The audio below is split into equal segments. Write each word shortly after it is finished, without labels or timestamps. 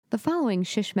The following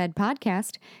SHSMD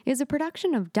podcast is a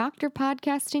production of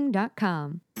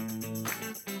drpodcasting.com.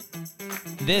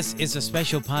 This is a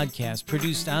special podcast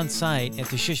produced on site at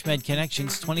the SHSMD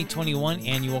Connections 2021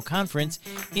 Annual Conference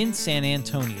in San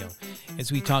Antonio, as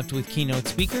we talked with keynote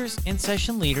speakers and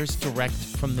session leaders direct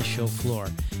from the show floor.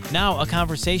 Now, a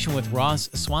conversation with Ross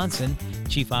Swanson,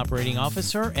 Chief Operating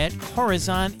Officer at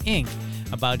Corazon Inc.,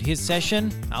 about his session,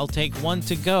 I'll Take One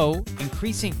to Go,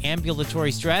 Increasing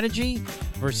Ambulatory Strategy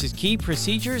versus Key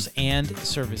Procedures and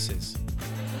Services.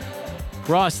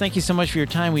 Ross, thank you so much for your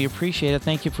time. We appreciate it.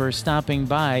 Thank you for stopping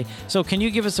by. So can you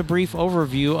give us a brief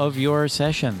overview of your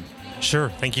session? Sure.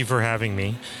 Thank you for having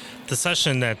me. The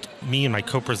session that me and my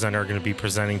co-presenter are going to be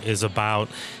presenting is about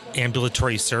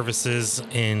ambulatory services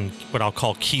in what I'll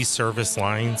call key service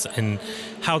lines and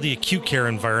how the acute care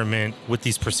environment with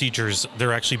these procedures,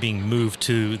 they're actually being moved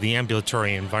to the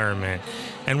ambulatory environment.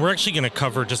 And we're actually going to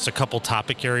cover just a couple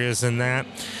topic areas in that.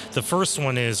 The first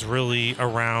one is really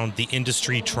around the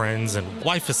industry trends and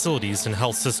why facilities and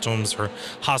health systems or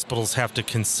hospitals have to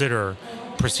consider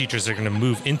procedures that are going to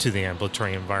move into the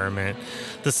ambulatory environment.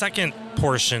 The second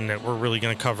portion that we're really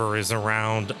going to cover is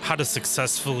around how to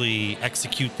successfully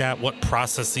execute that. What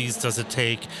processes does it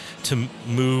take to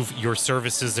move your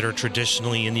services that are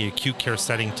traditionally in the acute care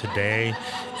setting today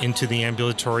into the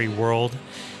ambulatory world?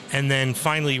 And then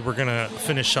finally, we're going to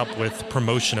finish up with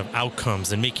promotion of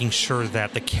outcomes and making sure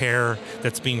that the care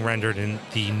that's being rendered in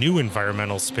the new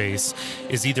environmental space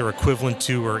is either equivalent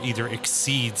to or either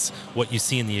exceeds what you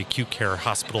see in the acute care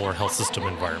hospital or health system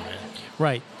environment.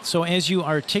 Right. So as you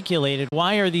articulated,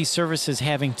 why are these services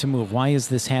having to move? Why is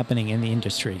this happening in the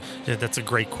industry? Yeah, that's a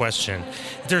great question.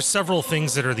 There's several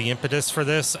things that are the impetus for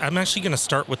this. I'm actually going to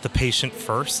start with the patient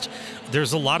first.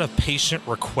 There's a lot of patient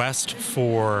request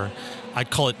for,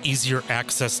 I'd call it easier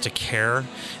access to care.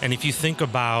 And if you think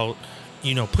about,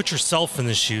 put yourself in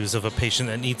the shoes of a patient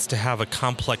that needs to have a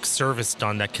complex service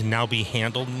done that can now be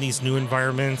handled in these new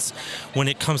environments. When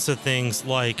it comes to things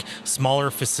like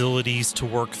smaller facilities to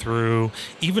work through,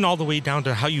 even all the way down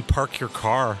to how you park your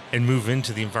car and move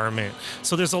into the environment.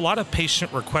 So there's a lot of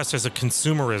patient requests. There's a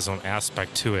consumerism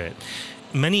aspect to it.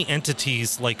 Many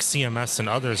entities like CMS and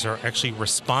others are actually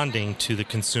responding to the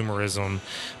consumerism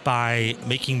by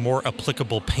making more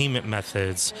applicable payment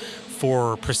methods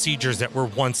for procedures that were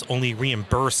once only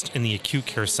reimbursed in the acute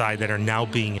care side that are now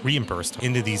being reimbursed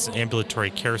into these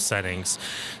ambulatory care settings.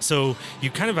 So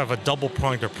you kind of have a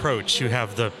double-pronged approach. You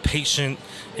have the patient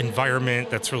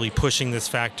environment that's really pushing this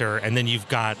factor, and then you've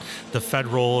got the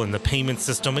federal and the payment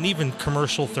system, and even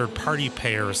commercial third-party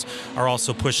payers are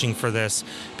also pushing for this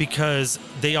because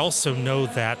they also know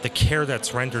that the care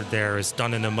that's rendered there is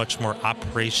done in a much more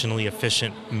operationally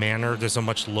efficient manner. There's a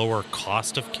much lower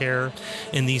cost of care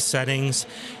in these settings.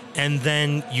 And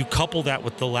then you couple that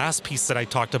with the last piece that I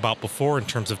talked about before in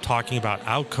terms of talking about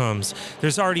outcomes.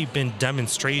 There's already been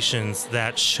demonstrations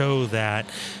that show that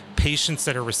patients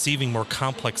that are receiving more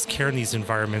complex care in these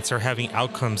environments are having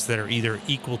outcomes that are either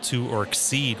equal to or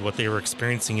exceed what they were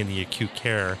experiencing in the acute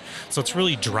care. So it's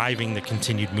really driving the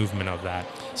continued movement of that.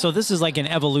 So this is like an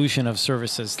evolution of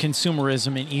services,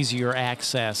 consumerism and easier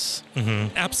access.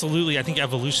 Mm-hmm. Absolutely. I think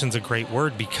evolution's a great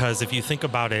word because if you think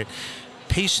about it,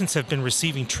 patients have been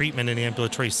receiving treatment in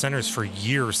ambulatory centers for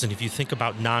years, and if you think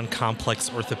about non-complex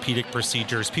orthopedic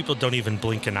procedures, people don't even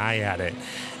blink an eye at it.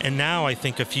 And now I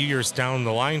think a few years down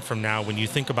the line from now, when you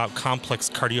think about complex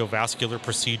cardiovascular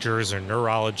procedures or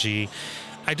neurology,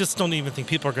 I just don't even think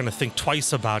people are going to think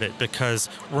twice about it because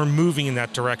we're moving in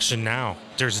that direction now.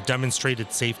 There's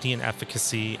demonstrated safety and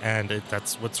efficacy, and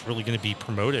that's what's really going to be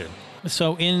promoted.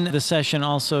 So in the session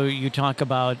also, you talk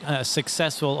about a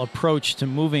successful approach to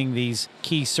moving these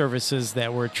key services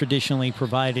that were traditionally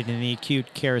provided in the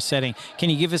acute care setting. Can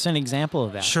you give us an example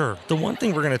of that? Sure. The one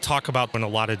thing we're going to talk about in a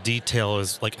lot of detail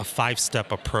is like a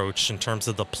 5-step approach in terms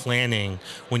of the planning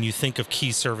when you think of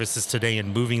key services today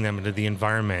and moving them into the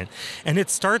environment. And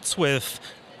it starts with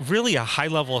really a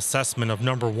high-level assessment of,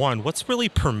 number one, what's really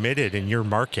permitted in your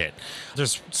market.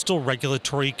 There's still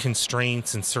regulatory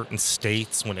constraints in certain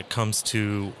states when it comes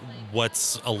to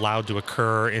what's allowed to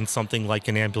occur in something like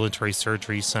an ambulatory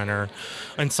surgery center,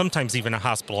 and sometimes even a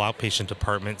hospital outpatient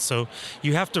department. So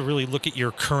you have to really look at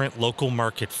your current local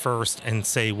market first and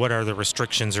say, what are the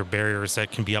restrictions or barriers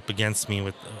that can be up against me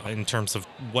with in terms of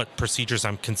what procedures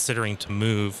I'm considering to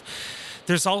move.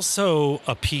 There's also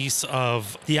a piece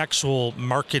of the actual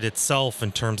market itself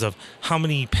in terms of how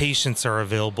many patients are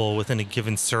available within a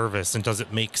given service, and does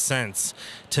it make sense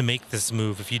to make this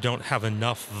move if you don't have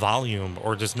enough volume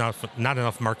or there's not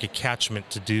enough market catchment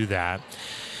to do that.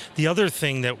 The other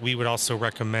thing that we would also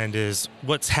recommend is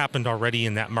what's happened already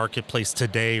in that marketplace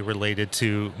today related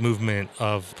to movement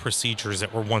of procedures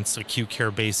that were once acute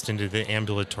care based into the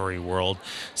ambulatory world.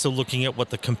 So looking at what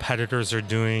the competitors are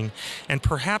doing, and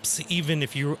perhaps even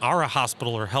if you are a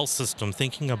hospital or health system,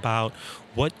 thinking about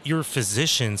what your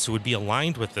physicians who would be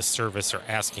aligned with the service are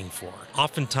asking for.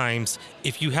 Oftentimes,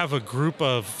 if you have a group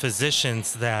of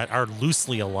physicians that are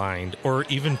loosely aligned, or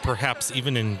even perhaps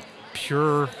even in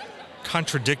pure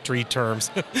contradictory terms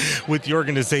with the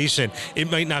organization, it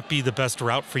might not be the best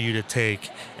route for you to take.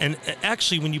 And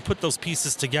actually, when you put those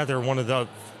pieces together, one of the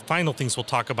final things we'll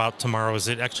talk about tomorrow is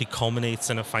it actually culminates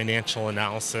in a financial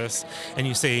analysis, and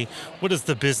you say, what does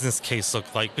the business case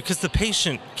look like? Because the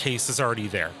patient case is already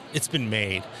there. It's been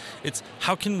made. It's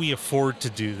how can we afford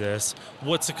to do this?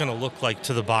 What's it going to look like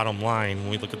to the bottom line when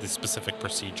we look at the specific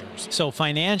procedures? So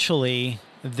financially,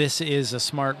 this is a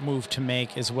smart move to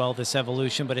make as well, this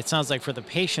evolution, but it sounds like for the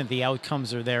patient, the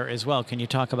outcomes are there as well. Can you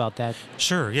talk about that?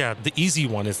 Sure, yeah. The easy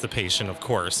one is the patient, of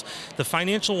course. The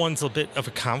financial one's a bit of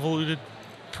a convoluted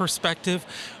perspective.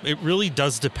 It really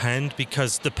does depend,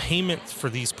 because the payment for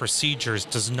these procedures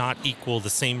does not equal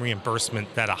the same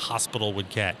reimbursement that a hospital would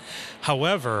get.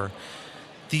 However,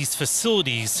 these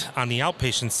facilities on the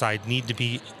outpatient side need to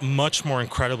be much more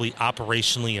incredibly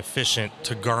operationally efficient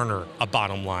to garner a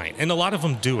bottom line. And a lot of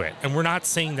them do it. And we're not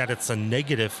saying that it's a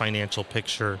negative financial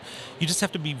picture. You just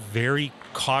have to be very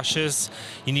cautious.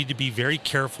 You need to be very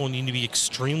careful, and you need to be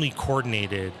extremely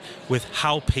coordinated with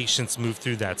how patients move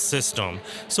through that system.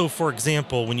 So for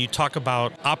example, when you talk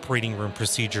about operating room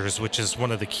procedures, which is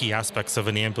one of the key aspects of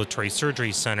an ambulatory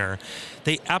surgery center,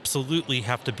 they absolutely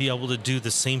have to be able to do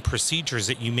the same procedures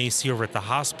that you may see over at the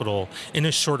hospital in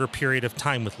a shorter period of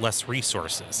time with less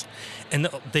resources. And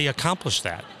they accomplish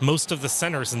that. Most of the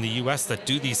centers in the U.S. that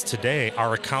do these today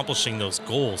are accomplishing those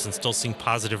goals and still seeing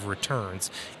positive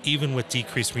returns, even with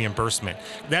decreased reimbursement.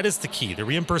 That is the key. The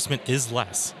reimbursement is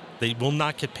less. They will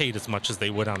not get paid as much as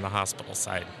they would on the hospital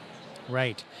side.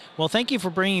 Right. Well, thank you for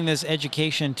bringing this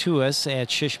education to us at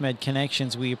SHSMD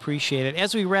Connections. We appreciate it.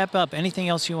 As we wrap up, anything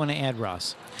else you want to add,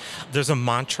 Ross? There's a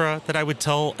mantra that I would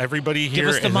tell everybody here.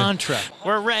 Give us the mantra.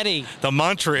 We're ready. The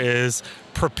mantra is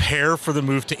prepare for the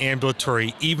move to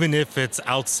ambulatory, even if it's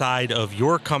outside of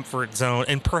your comfort zone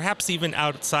and perhaps even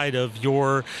outside of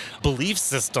your belief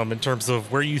system in terms of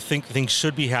where you think things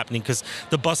should be happening, because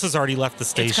the bus has already left the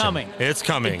station. It's coming. It's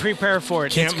coming. Prepare for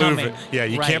it. Can't it's move coming. it. Yeah,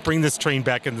 you can't bring this train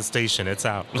back in the station. It's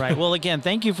out. Right. Well, again,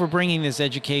 thank you for bringing this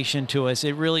education to us.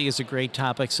 It really is a great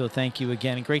topic, so thank you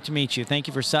again. And great to meet you. Thank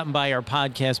you for stopping by our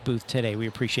podcast booth today. We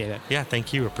appreciate it. Yeah,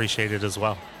 thank you. Appreciate it as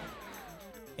well.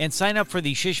 And sign up for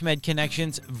the SHSMD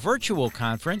Connections virtual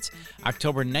conference,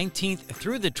 October 19th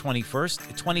through the 21st,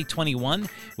 2021,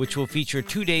 which will feature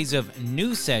 2 days of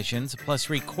new sessions plus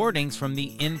recordings from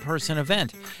the in-person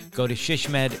event. Go to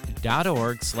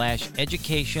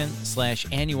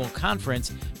shsmed.org/education/annual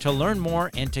conference to learn more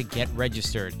and to get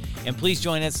registered. And please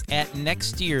join us at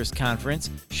next year's conference,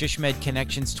 SHSMD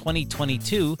Connections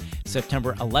 2022,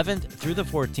 September 11th through the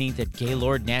 14th at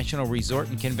Gaylord National Resort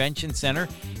and Convention Center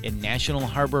in National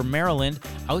Harbor, Maryland,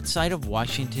 outside of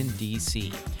Washington,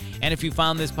 D.C. And if you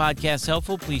found this podcast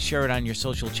helpful, please share it on your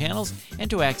social channels. And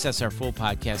to access our full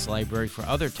podcast library for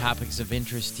other topics of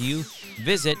interest to you,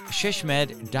 visit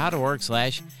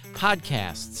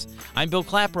shsmed.org/podcasts. I'm Bill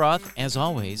Klaproth. As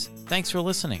always, thanks for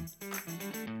listening.